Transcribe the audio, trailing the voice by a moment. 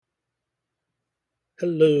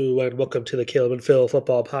Hello and welcome to the Caleb and Phil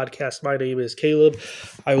Football Podcast. My name is Caleb.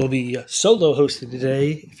 I will be solo hosting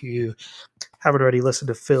today. If you haven't already listened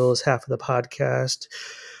to Phil's half of the podcast,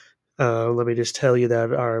 let me just tell you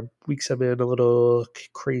that our weeks have been a little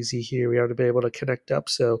crazy here. We haven't been able to connect up,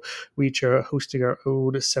 so we each are hosting our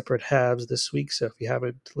own separate halves this week. So if you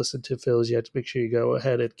haven't listened to Phil's yet, make sure you go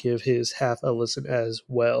ahead and give his half a listen as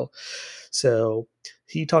well. So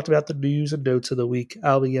he talked about the news and notes of the week.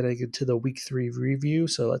 I'll be getting into the week 3 review,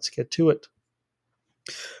 so let's get to it.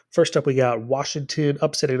 First up, we got Washington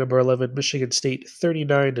upsetting number 11 Michigan State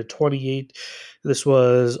 39-28. This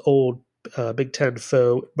was old Big Ten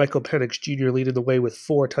foe Michael Penix Jr. leading the way with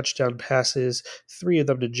 4 touchdown passes, 3 of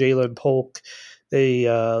them to Jalen Polk. They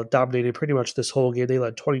dominated pretty much this whole game. They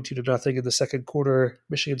led 22-0 in the second quarter.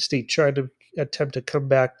 Michigan State tried to attempt to come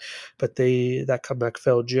back, but that comeback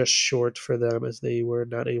fell just short for them as they were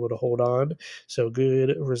not able to hold on. So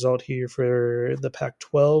good result here for the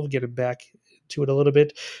Pac-12, getting back to it a little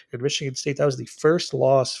bit. And Michigan State, that was the first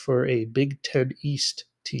loss for a Big Ten East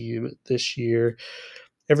team this year.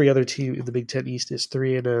 Every other team in the Big Ten East is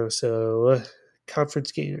 3-0, so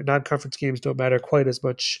non-conference games don't matter quite as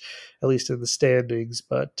much, at least in the standings,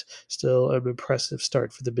 but still an impressive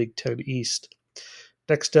start for the Big Ten East.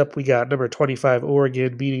 Next up, we got number 25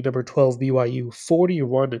 Oregon beating number 12 BYU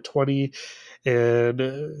 41-20,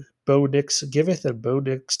 and Bo Nix giveth and Bo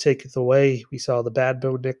Nix taketh away. We saw the bad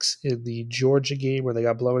Bo Nix in the Georgia game where they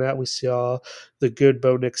got blown out. We saw the good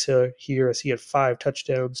Bo Nix here as he had 5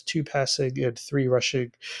 touchdowns, 2 passing and 3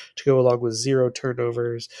 rushing to go along with 0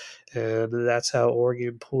 turnovers, and that's how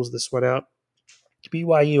Oregon pulls this one out.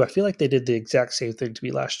 BYU, I feel like they did the exact same thing to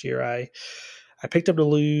me last year. I picked them to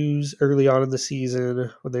lose early on in the season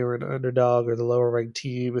when they were an underdog or the lower ranked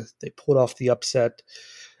team. They pulled off the upset,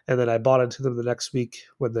 and then I bought into them the next week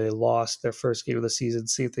when they lost their first game of the season.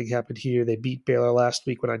 Same thing happened here. They beat Baylor last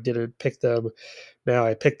week when I didn't pick them. Now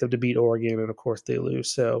I picked them to beat Oregon, and of course they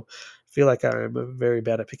lose. So I feel like I'm very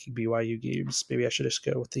bad at picking BYU games. Maybe I should just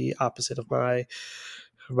go with the opposite of my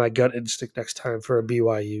gut instinct next time for a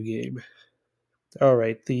BYU game. All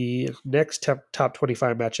right, the next top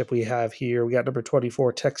 25 matchup we have here, we got number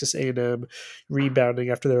 24 Texas A&M rebounding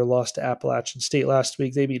after their loss to Appalachian State last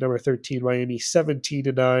week. They beat number 13 Miami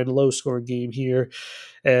 17-9, low scoring game here.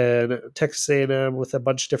 And Texas A&M with a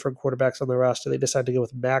bunch of different quarterbacks on their roster, they decided to go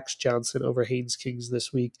with Max Johnson over Haynes Kings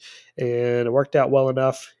this week, and it worked out well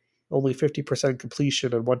enough. Only 50%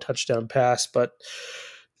 completion and 1 touchdown pass, but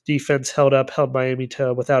defense held Miami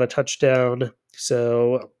to without a touchdown.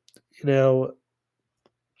 So, you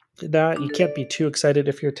can't be too excited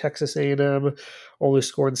if you're Texas A&M, only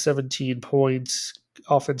scoring 17 points.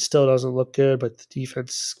 Offense still doesn't look good, but the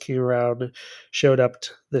defense came around, showed up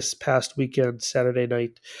this past weekend, Saturday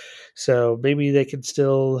night. So maybe they can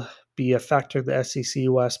still be a factor in the SEC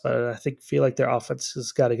West, but I feel like their offense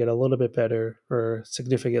has got to get a little bit better or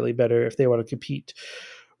significantly better if they want to compete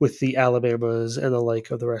with the Alabamas and the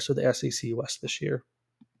like of the rest of the SEC West this year.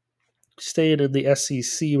 Staying in the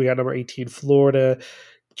SEC, we got number 18 Florida,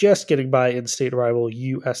 just getting by in-state rival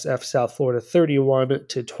USF South Florida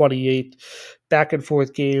 31-28. Back and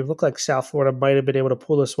forth game. Looked like South Florida might have been able to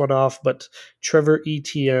pull this one off, but Trevor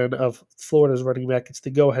Etienne of Florida's running back gets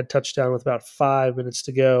the go-ahead touchdown with about 5 minutes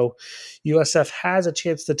to go. USF has a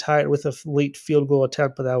chance to tie it with a late field goal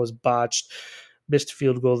attempt, but that was botched. Missed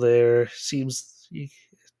field goal there.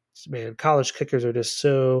 Man, college kickers are just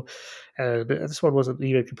so, and this one wasn't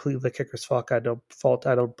even completely the kicker's fault. I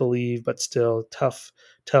don't believe, but still tough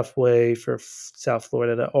way for South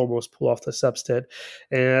Florida to almost pull off this upset.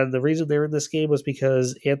 And the reason they were in this game was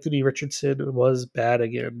because Anthony Richardson was bad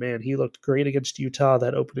again. Man, he looked great against Utah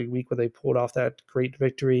that opening week when they pulled off that great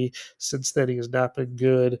victory. Since then, he has not been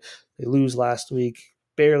good. They lose last week.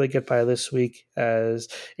 Barely get by this week as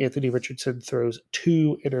Anthony Richardson throws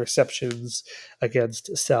 2 interceptions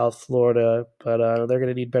against South Florida, but they're going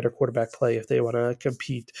to need better quarterback play if they want to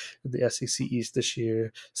compete in the SEC East this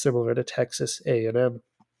year, similar to Texas A&M.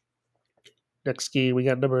 Next game, we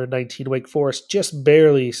got number 19 Wake Forest just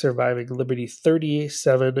barely surviving Liberty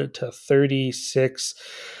 37-36.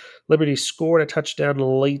 Liberty scored a touchdown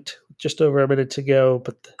late, just over a minute to go,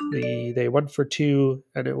 but they went for 2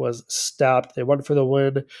 and it was stopped. They went for the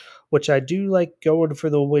win, which I do like going for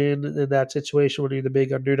the win in that situation when you're the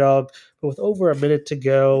big underdog. But with over a minute to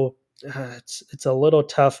go, it's a little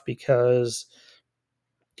tough because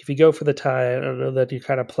if you go for the tie, I don't know that you're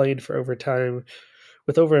kind of playing for overtime.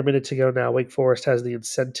 With over a minute to go now, Wake Forest has the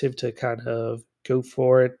incentive to kind of go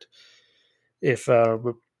for it if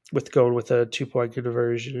with going with a 2-point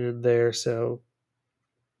conversion in there. So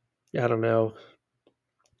I don't know.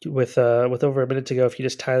 with over a minute to go, if you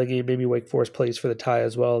just tie the game, maybe Wake Forest plays for the tie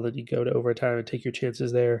as well. Then you go to overtime and take your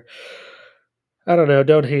chances there. I don't know.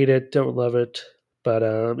 Don't hate it. Don't love it. But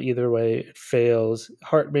either way, it fails.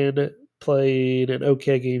 Hartman played an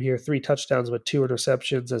okay game here. 3 touchdowns but 2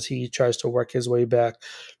 interceptions as he tries to work his way back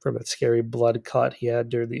from that scary blood clot he had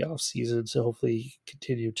during the offseason. So hopefully he can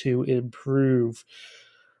continue to improve.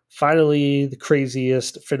 Finally, the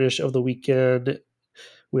craziest finish of the weekend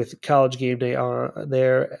with College Game Day on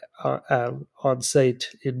site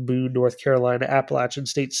in Boone, North Carolina. Appalachian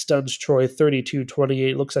State stuns Troy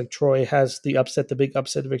 32-28. Looks like Troy has the big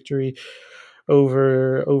upset victory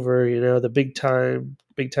over the big time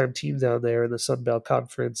teams down there in the Sun Belt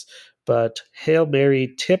Conference. But Hail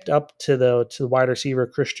Mary tipped up to the wide receiver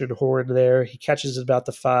Christian Horn there. He catches it about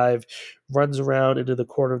the 5, runs around into the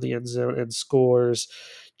corner of the end zone and scores.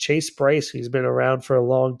 Chase Bryce, who's been around for a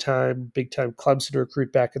long time, big-time Clemson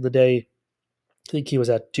recruit back in the day. I think he was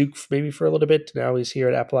at Duke maybe for a little bit. Now he's here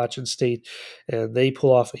at Appalachian State, and they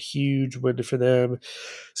pull off a huge win for them.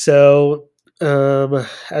 So before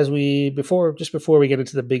we get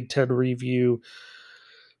into the Big Ten review,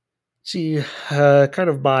 kind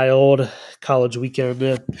of mild college weekend,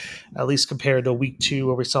 at least compared to week 2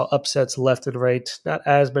 where we saw upsets left and right. Not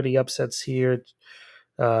as many upsets here.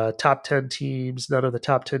 Top 10 teams, none of the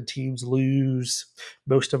top 10 teams lose.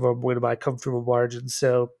 Most of them win by comfortable margins.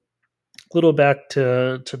 So a little back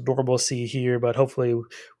to normalcy here, but hopefully we're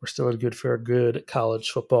still in good for a good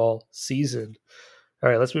college football season. All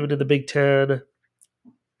right, let's move into the Big Ten.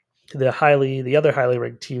 The other highly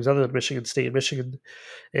ranked teams, other than Michigan State, Michigan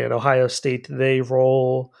and Ohio State, they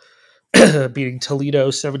roll, beating Toledo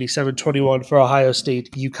 77-21 for Ohio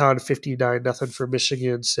State, UConn 59-0 for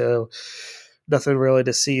Michigan. So nothing really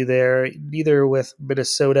to see there. Neither with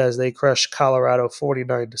Minnesota as they crush Colorado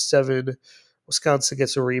 49-7. Wisconsin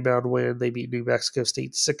gets a rebound win. They beat New Mexico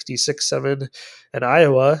State 66-7. And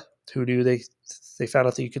Iowa, who knew they found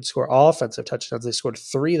out that you could score all offensive touchdowns. They scored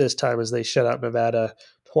 3 this time as they shut out Nevada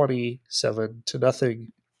 27-0.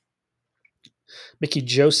 Mickey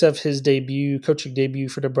Joseph, his coaching debut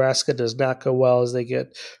for Nebraska, does not go well as they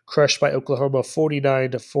get crushed by Oklahoma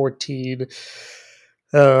 49-14.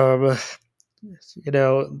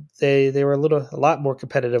 They were a lot more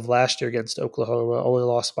competitive last year against Oklahoma, only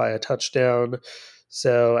lost by a touchdown.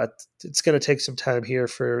 So it's going to take some time here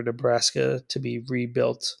for Nebraska to be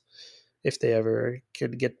rebuilt if they ever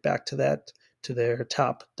can get back to their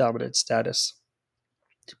top dominant status.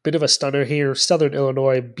 Bit of a stunner here. Southern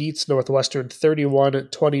Illinois beats Northwestern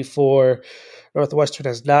 31-24. Northwestern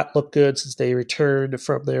has not looked good since they returned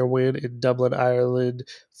from their win in Dublin, Ireland.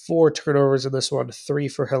 4 turnovers in this one, 3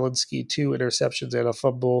 for Helinski, 2 interceptions and a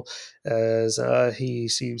fumble, as he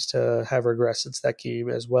seems to have regressed since that game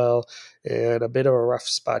as well. And a bit of a rough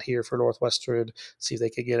spot here for Northwestern. See if they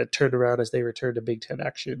can get it turned around as they return to Big Ten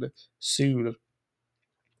action soon.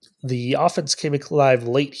 The offense came alive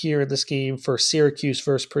late here in this game for Syracuse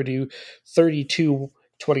versus Purdue, 32-29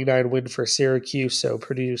 win for Syracuse. So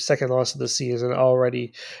Purdue's second loss of the season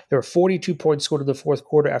already. There were 42 points scored in the fourth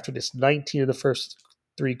quarter after just 19 in the first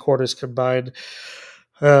 3 quarters combined.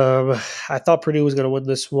 I thought Purdue was going to win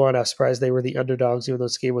this one. I was surprised they were the underdogs, even though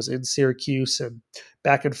this game was in Syracuse. And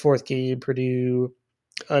back and forth game, Purdue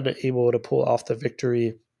unable to pull off the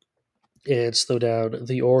victory and slow down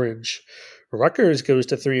the Orange. Rutgers goes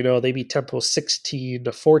to 3-0. They beat Temple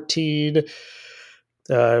 16-14.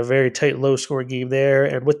 Very tight, low-scoring game there.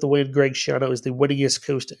 And with the win, Greg Schiano is the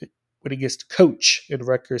winningest coach in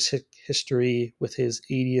Rutgers history with his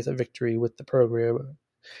 80th victory with the program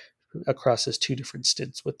across his 2 different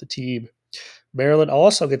stints with the team. Maryland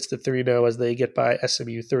also gets to 3-0 as they get by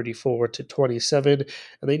SMU 34-27,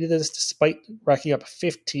 and they did this despite racking up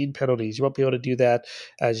 15 penalties. You won't be able to do that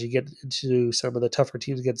as you get into some of the tougher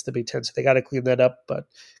teams against the Big Ten, so they got to clean that up, but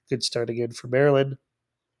good start again for Maryland.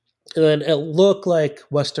 And then it looked like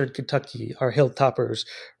Western Kentucky, our Hilltoppers,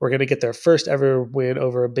 were going to get their first ever win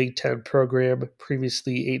over a Big Ten program,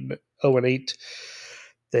 previously 0-8.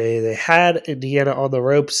 They had Indiana on the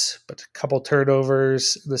ropes, but a couple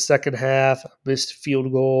turnovers in the second half, missed field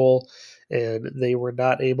goal, and they were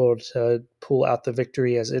not able to pull out the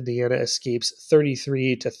victory as Indiana escapes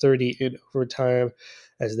 33-30 in overtime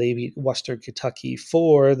as they beat Western Kentucky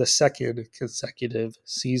for the second consecutive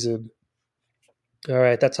season. All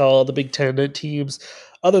right, that's all the Big Ten teams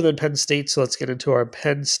other than Penn State, so let's get into our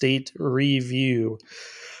Penn State review.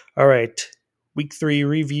 All right. Week 3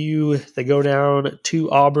 review, they go down to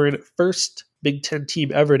Auburn, first Big Ten team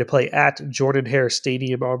ever to play at Jordan-Hare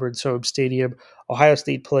Stadium, Auburn's home stadium. Ohio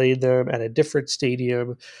State played them at a different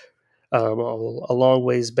stadium. a long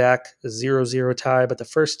ways back, a 0-0 tie, but the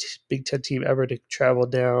first Big Ten team ever to travel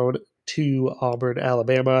down to Auburn,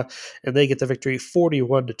 Alabama, and they get the victory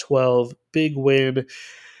 41-12. Big win.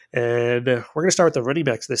 And we're going to start with the running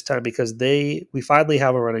backs this time because we finally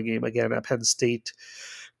have a running game again at Penn State.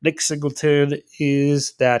 Nick Singleton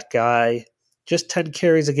is that guy. Just 10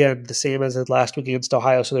 carries again, the same as last week against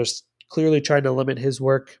Ohio. So they're clearly trying to limit his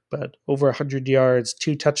work, but over 100 yards,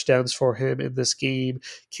 2 touchdowns for him in this game.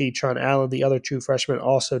 Kaytron Allen, the other true freshman,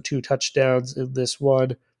 also 2 touchdowns in this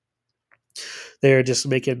one. They're just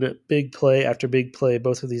making big play after big play,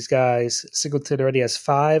 both of these guys. Singleton already has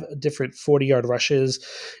 5 different 40-yard rushes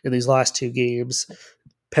in these last 2 games.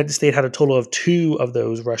 Penn State had a total of 2 of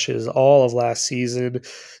those rushes all of last season.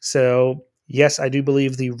 So, yes, I do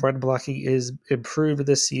believe the run blocking is improved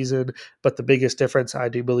this season, but the biggest difference, I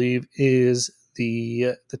do believe, is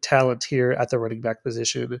the talent here at the running back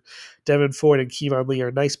position. Devin Ford and Kevon Lee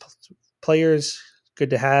are nice players, good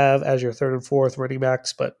to have as your third and fourth running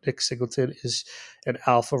backs, but Nick Singleton is an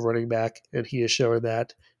alpha running back, and he is showing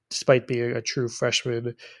that despite being a true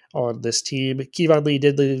freshman on this team. Kevon Lee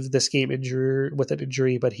did leave this game with an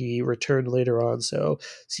injury, but he returned later on, so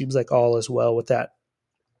seems like all is well with that.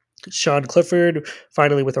 Sean Clifford,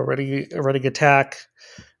 finally with a running attack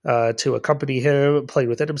to accompany him, played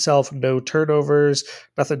within himself, no turnovers,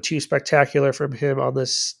 nothing too spectacular from him on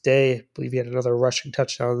this day. I believe he had another rushing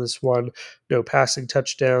touchdown on this one, no passing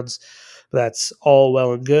touchdowns. That's all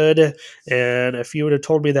well and good. And if you would have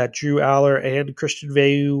told me that Drew Aller and Christian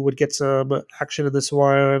Veilleux would get some action in this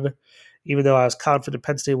one, even though I was confident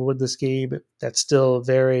Penn State would win this game, that's still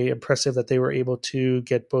very impressive that they were able to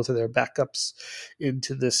get both of their backups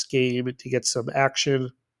into this game to get some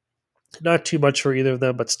action. Not too much for either of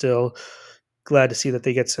them, but still glad to see that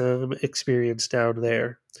they get some experience down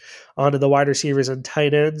there. On to the wide receivers and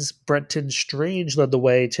tight ends. Brenton Strange led the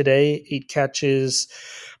way today, 8 catches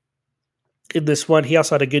in this one. He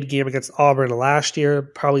also had a good game against Auburn last year.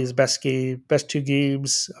 Probably his best 2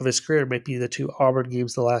 games of his career might be the 2 Auburn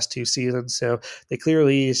games the last 2 seasons. So they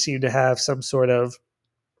clearly seem to have some sort of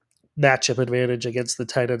matchup advantage against the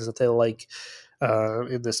tight ends that they like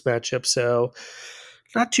in this matchup. So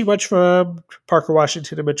not too much from Parker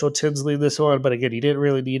Washington and Mitchell Tinsley in this one, but again, he didn't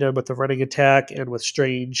really need him with the running attack and with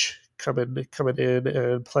Strange coming in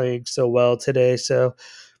and playing so well today. So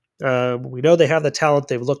we know they have the talent.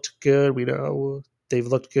 They've looked good. We know they've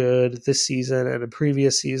looked good this season and in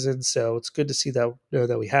previous seasons. So it's good to see that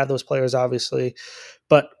that we have those players, obviously.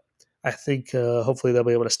 But I think hopefully they'll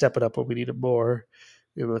be able to step it up when we need it more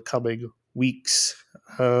in the coming weeks.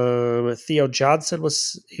 Theo Johnson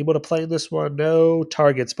was able to play in this one. No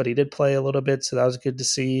targets, but he did play a little bit, so that was good to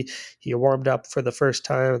see. He warmed up for the first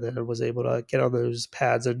time and then was able to get on those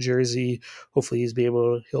pads and jersey. Hopefully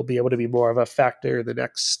he'll be able to be more of a factor in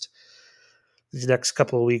these next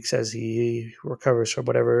couple of weeks as he recovers from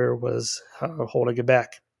whatever was holding him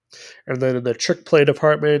back. And then in the trick play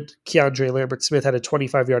department, Keandre Lambert-Smith had a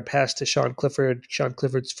 25-yard pass to Sean Clifford. Sean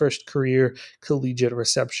Clifford's first career collegiate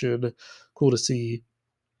reception. Cool to see.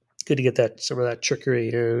 Good to get some of that trickery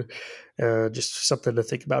in. Just something to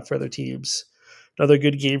think about for other teams. Another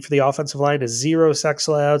good game for the offensive line is 0 sacks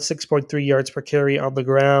allowed, 6.3 yards per carry on the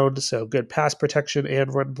ground. So good pass protection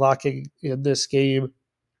and run blocking in this game.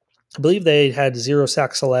 I believe they had 0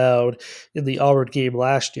 sacks allowed in the Auburn game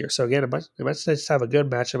last year. So again, it might just have a good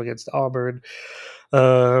matchup against Auburn.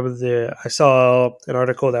 I saw an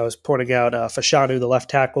article that was pointing out Fashanu, the left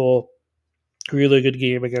tackle, really good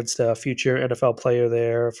game against a future NFL player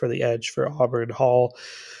there for the edge for Auburn Hall.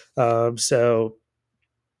 So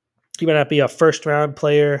he might not be a first-round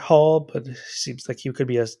player, Hall, but it seems like he could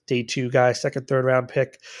be a day 2 guy, second, third-round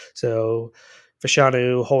pick. So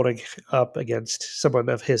Fashanu holding up against someone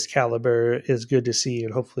of his caliber is good to see,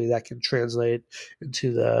 and hopefully that can translate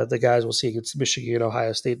into the guys we'll see against Michigan,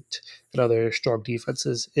 Ohio State, and other strong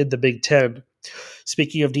defenses in the Big Ten.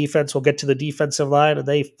 Speaking of defense, we'll get to the defensive line, and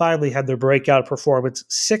they finally had their breakout performance.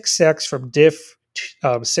 6 sacks from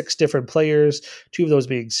 6 different players, 2 of those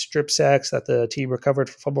being strip sacks that the team recovered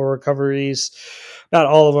from fumble recoveries. Not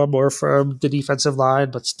all of them were from the defensive line,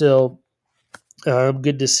 but still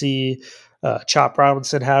good to see. Chop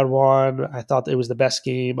Robinson had one. I thought it was the best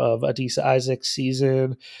game of Adisa Isaac's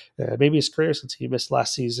season, maybe his career since he missed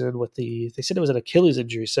last season they said it was an Achilles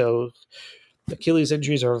injury. So Achilles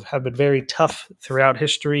injuries have been very tough throughout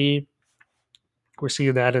history. We're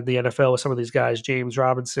seeing that in the NFL with some of these guys, James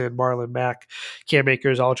Robinson, Marlon Mack, Cam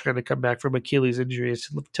Akers, all trying to come back from Achilles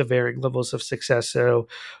injuries to varying levels of success. So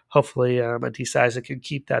hopefully Adisa Isaac can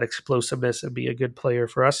keep that explosiveness and be a good player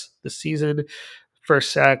for us this season.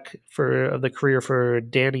 First sack of the career for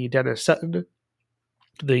Danny Dennis Sutton.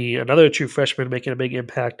 another true freshman making a big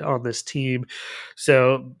impact on this team.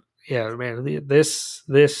 So yeah, man, this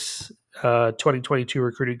 2022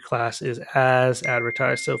 recruiting class is as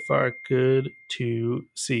advertised so far. Good to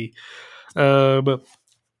see. Um,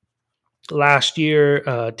 Last year,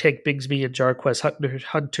 Tank Bigsby and Jarquez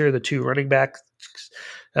Hunter, the two running backs,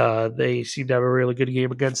 they seemed to have a really good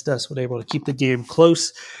game against us, when able to keep the game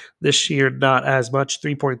close. This year, not as much,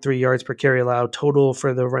 3.3 yards per carry allowed total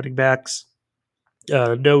for the running backs.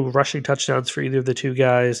 No rushing touchdowns for either of the two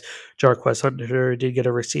guys. Jarquez Hunter did get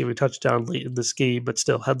a receiving touchdown late in this game, but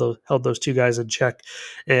still held those two guys in check.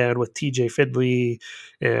 And with TJ Finley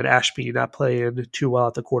and Ashby not playing too well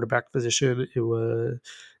at the quarterback position,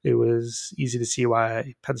 it was easy to see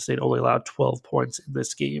why Penn State only allowed 12 points in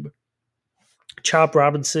this game. Chop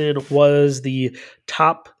Robinson was the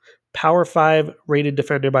top Power 5 rated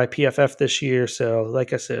defender by PFF this year. So,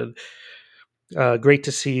 like I said, great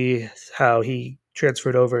to see how he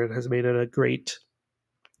transferred over and has made it a great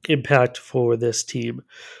impact for this team.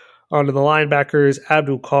 On to the linebackers,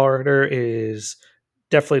 Abdul Carter is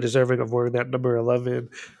definitely deserving of wearing that number 11.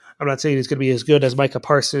 I'm not saying he's going to be as good as Micah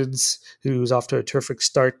Parsons, who's off to a terrific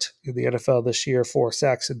start in the NFL this year, 4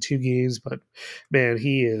 sacks in 2 games, but man,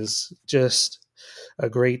 he is just a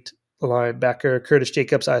great linebacker. Curtis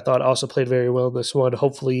Jacobs, I thought, also played very well in this one.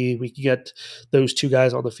 Hopefully, we can get those two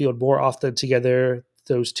guys on the field more often together.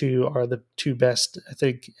 Those two are the two best, I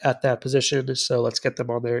think, at that position. So let's get them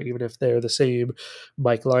on there, even if they're the same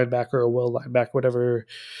Mike linebacker or Will linebacker, whatever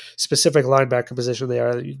specific linebacker position they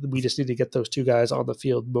are. We just need to get those two guys on the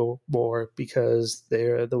field more because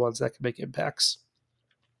they're the ones that can make impacts.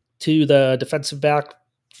 To the defensive back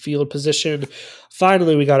field position.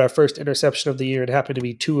 Finally, we got our first interception of the year. It happened to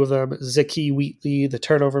be 2 of them. Zaki Wheatley, the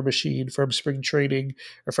turnover machine from spring training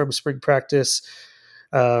or from spring practice.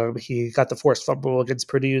 He got the forced fumble against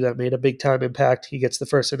Purdue that made a big time impact. He gets the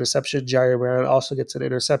first interception. Jair Brown also gets an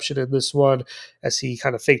interception in this one as he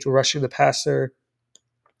kind of faked rushing the passer.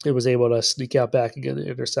 It was able to sneak out back and get an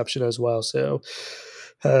interception as well. So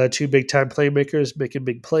 2 big time playmakers making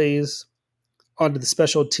big plays. On to the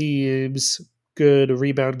special teams. Good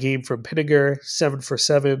rebound game from Pinniger, 7 for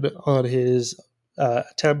 7 on his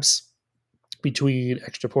attempts between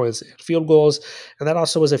extra points and field goals. And that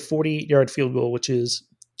also was a 48-yard field goal, which is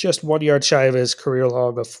just 1 yard shy of his career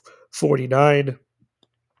long of 49.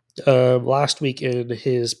 Last week in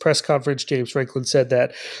his press conference, James Franklin said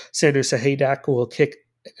that Sanders Sahadak will kick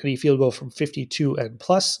any field goal from 52 and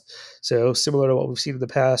plus. So similar to what we've seen in the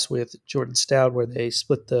past with Jordan Stout, where they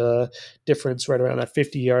split the difference right around that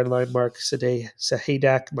 50-yard line mark.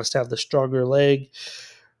 Sahadak must have the stronger leg.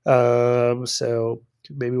 So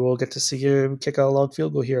maybe we'll get to see him kick a long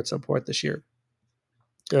field goal here at some point this year.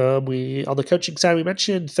 We on the coaching side, we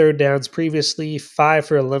mentioned third downs previously, 5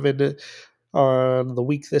 for 11 on the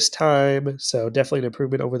week this time. So definitely an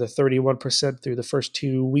improvement over the 31% through the first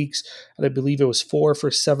 2 weeks. And I believe it was 4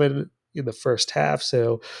 for 7 in the first half.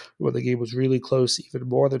 So when the game was really close, even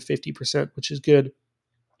more than 50%, which is good.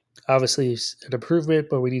 Obviously an improvement,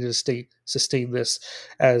 but we need to sustain this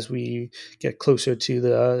as we get closer to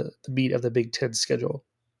the meat of the Big Ten schedule.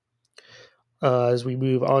 As we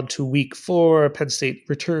move on to week 4, Penn State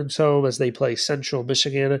returns home as they play Central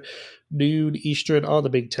Michigan, noon Eastern on the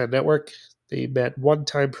Big Ten Network. They met one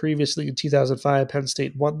time previously in 2005. Penn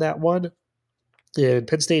State won that one. And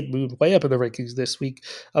Penn State moved way up in the rankings this week,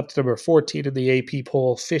 up to number 14 in the AP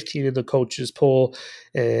poll, 15 in the coaches poll.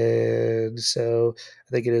 And so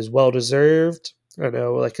I think it is well-deserved. I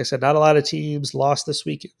know, like I said, not a lot of teams lost this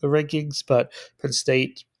week in the rankings, but Penn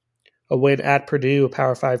State, a win at Purdue, a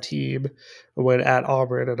Power 5 team, a win at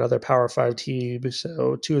Auburn, another Power 5 team.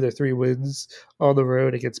 So 2 of their 3 wins on the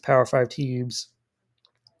road against Power 5 teams.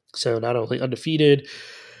 So not only undefeated,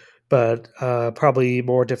 but probably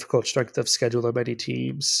more difficult strength of schedule than many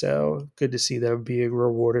teams. So good to see them being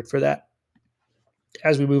rewarded for that.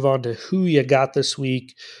 As we move on to who you got this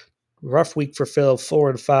week, rough week for Phil,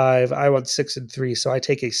 4-5. I went 6-3, so I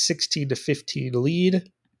take a 16-15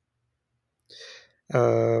 lead.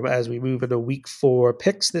 As we move into week 4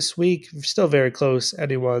 picks this week, still very close,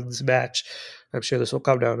 anyone's match. I'm sure this will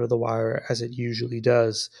come down to the wire as it usually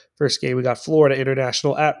does. First game, we got Florida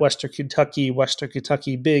International at Western Kentucky. Western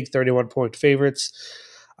Kentucky, big 31-point favorites.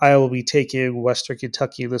 I will be taking Western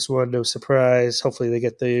Kentucky in this one, no surprise. Hopefully they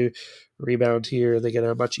get the rebound here. They get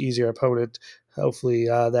a much easier opponent. Hopefully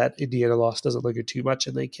that Indiana loss doesn't linger too much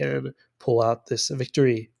and they can pull out this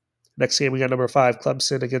victory. Next game, we got number 5,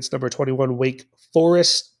 Clemson against number 21, Wake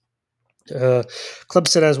Forest.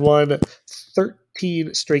 Clemson has won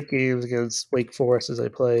 13 straight games against Wake Forest as they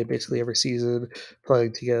play basically every season,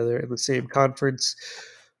 playing together in the same conference.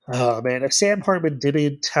 Oh man, if Sam Hartman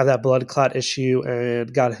didn't have that blood clot issue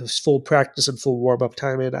and got his full practice and full warm up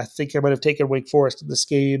time in, I think I might have taken Wake Forest in this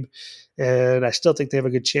game, and I still think they have a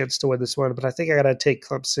good chance to win this one. But I think I got to take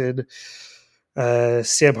Clemson.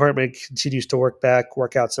 Sam Hartman continues to work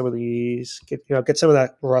out some of these, get some of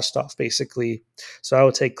that rust off, basically. So I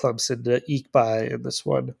would take Clemson to eke by in this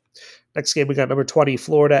one. Next game, we got number 20,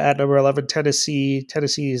 Florida at number 11, Tennessee.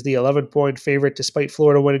 Tennessee is the 11-point favorite, despite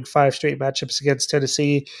Florida winning 5 straight matchups against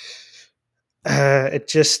Tennessee.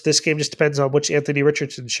 This game just depends on which Anthony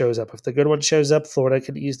Richardson shows up. If the good one shows up, Florida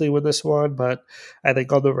can easily win this one. But I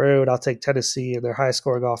think on the road, I'll take Tennessee and their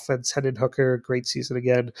high-scoring offense. Hendon Hooker, great season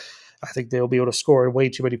again. I think they'll be able to score way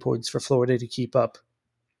too many points for Florida to keep up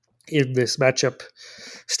in this matchup.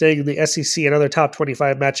 Staying in the SEC, another top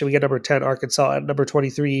 25 matchup. We get number 10, Arkansas at number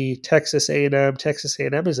 23, Texas A&M. Texas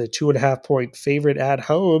A&M is a 2.5-point favorite at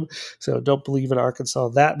home, so don't believe in Arkansas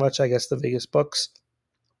that much, I guess, the Vegas books.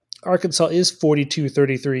 Arkansas is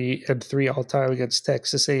 42-33-3 all-time against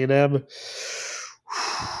Texas A&M.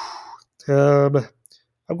 I'm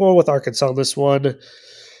going with Arkansas on this one.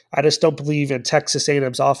 I just don't believe in Texas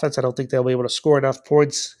A&M's offense. I don't think they'll be able to score enough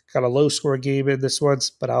points. Got a low-scoring game in this one,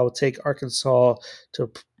 but I will take Arkansas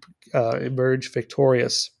to emerge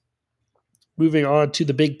victorious. Moving on to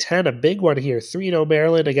the Big Ten, a big one here. 3-0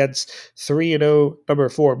 Maryland against 3-0 number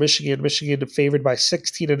 4 Michigan. Michigan favored by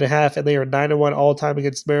 16.5, and they are 9-1 all-time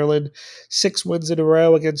against Maryland. 6 wins in a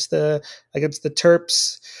row against the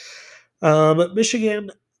Terps.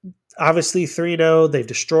 Michigan, obviously 3-0. They've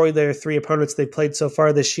destroyed their 3 opponents they've played so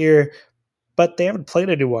far this year, but they haven't played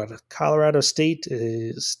anyone. Colorado State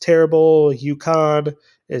is terrible. UConn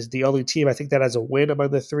is the only team I think that has a win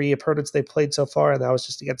among the 3 opponents they played so far, and that was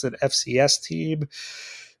just against an FCS team.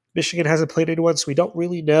 Michigan hasn't played anyone, so we don't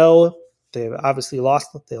really know. They've obviously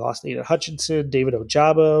lost. They lost Nathan Hutchinson, David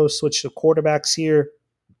Ojabo, switched to quarterbacks here.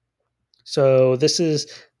 So this is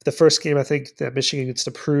the first game I think that Michigan gets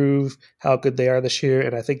to prove how good they are this year,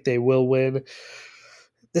 and I think they will win.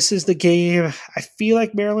 This is the game. I feel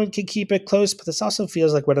like Maryland can keep it close, but this also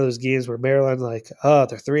feels like one of those games where Maryland, they're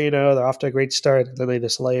 3-0, they're off to a great start, and then they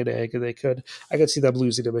just lay an egg, and I could see them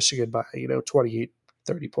losing to Michigan by 28,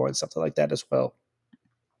 30 points, something like that as well.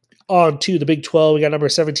 On to the Big 12, we got number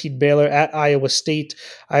 17 Baylor at Iowa State.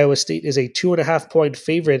 Iowa State is a 2.5-point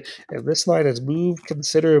favorite, and this line has moved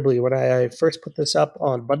considerably. When I first put this up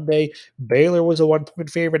on Monday, Baylor was a 1-point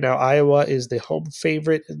favorite. Now Iowa is the home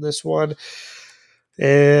favorite in this one.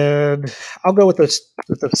 And I'll go with the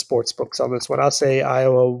sports books on this one. I'll say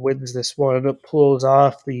Iowa wins this one, pulls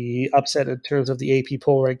off the upset in terms of the AP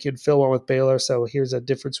poll ranking. Phil went with Baylor, so here's a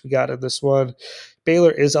difference we got in this one. Baylor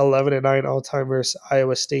is 11-9 all-time versus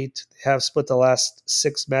Iowa State. They have split the last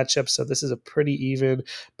 6 matchups, so this is a pretty even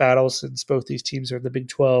battle since both these teams are in the Big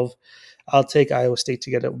 12. I'll take Iowa State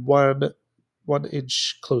to get it one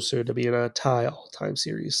inch closer to being a tie all-time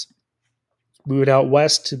series. Moving out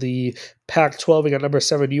west to the Pac-12, we got number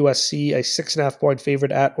 7 USC, a 6.5-point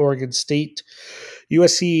favorite at Oregon State.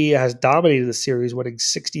 USC has dominated the series, winning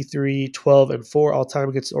 63-12-4 all-time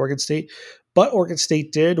against Oregon State. But Oregon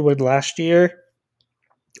State did win last year.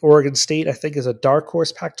 Oregon State, I think, is a dark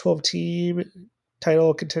horse Pac-12 team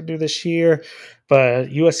title contender this year, but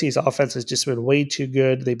USC's offense has just been way too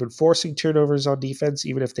good. They've been forcing turnovers on defense,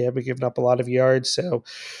 even if they haven't given up a lot of yards. So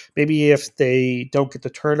maybe if they don't get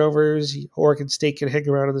the turnovers, Oregon State can hang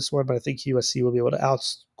around in this one, but I think USC will be able to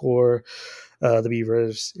outscore the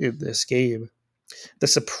Beavers in this game. The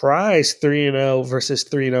surprise 3-0 versus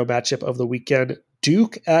 3-0 matchup of the weekend,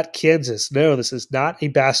 Duke at Kansas. No, this is not a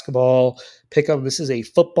basketball pick'em. This is a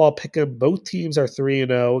football pick'em. Both teams are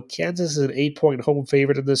 3-0. Kansas is an 8-point home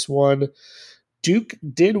favorite in this one. Duke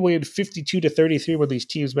did win 52-33 when these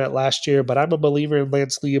teams met last year, but I'm a believer in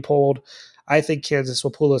Lance Leopold. I think Kansas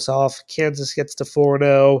will pull this off. Kansas gets to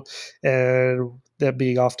 4-0, and them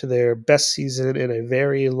being off to their best season in a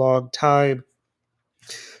very long time.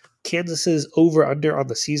 Kansas's over-under on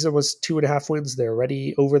the season was 2.5 wins. They're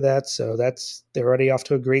already over that, so they're already off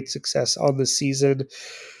to a great success on the season.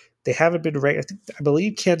 They haven't been ranked. I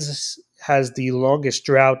believe Kansas has the longest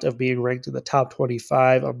drought of being ranked in the top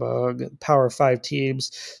 25 among Power 5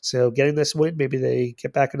 teams. So getting this win, maybe they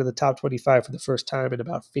get back into the top 25 for the first time in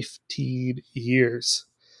about 15 years.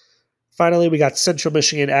 Finally, we got Central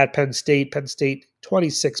Michigan at Penn State. Penn State,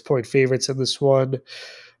 26-point favorites in this one.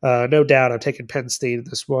 No doubt I'm taking Penn State in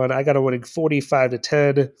this one. I got a winning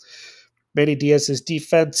 45-10. Manny Diaz's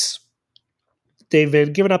defense, they've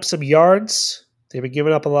been giving up some yards. They've been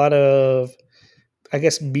giving up a lot of I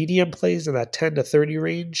guess, medium plays in that 10 to 30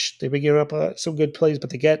 range. They've been giving up some good plays, but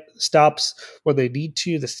they get stops when they need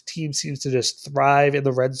to. This team seems to just thrive in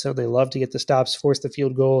the red zone. They love to get the stops, force the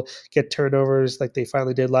field goal, get turnovers like they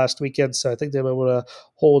finally did last weekend. So I think they'll be able to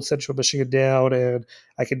hold Central Michigan down, and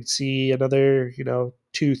I can see another,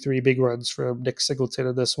 2-3 big runs from Nick Singleton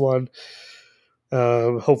in this one.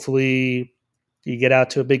 Hopefully you get out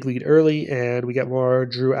to a big lead early, and we get more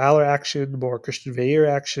Drew Aller action, more Christian Veilleux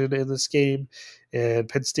action in this game, and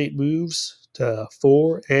Penn State moves to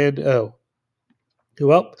 4-0.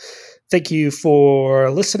 Well, thank you for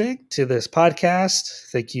listening to this podcast.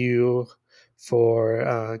 Thank you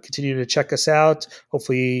for continuing to check us out.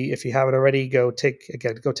 Hopefully, if you haven't already, go take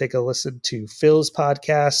a listen to Phil's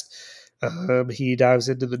podcast. He dives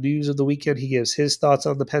into the news of the weekend. He gives his thoughts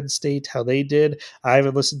on the Penn State, how they did. I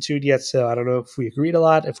haven't listened to it yet, so I don't know if we agreed a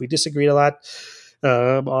lot, if we disagreed a lot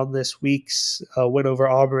on this week's win over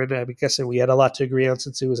Auburn. I'm guessing we had a lot to agree on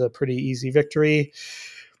since it was a pretty easy victory.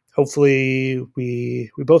 Hopefully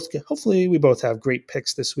we both have great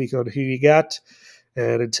picks this week on who you got.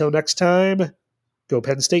 And until next time, go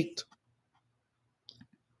Penn State.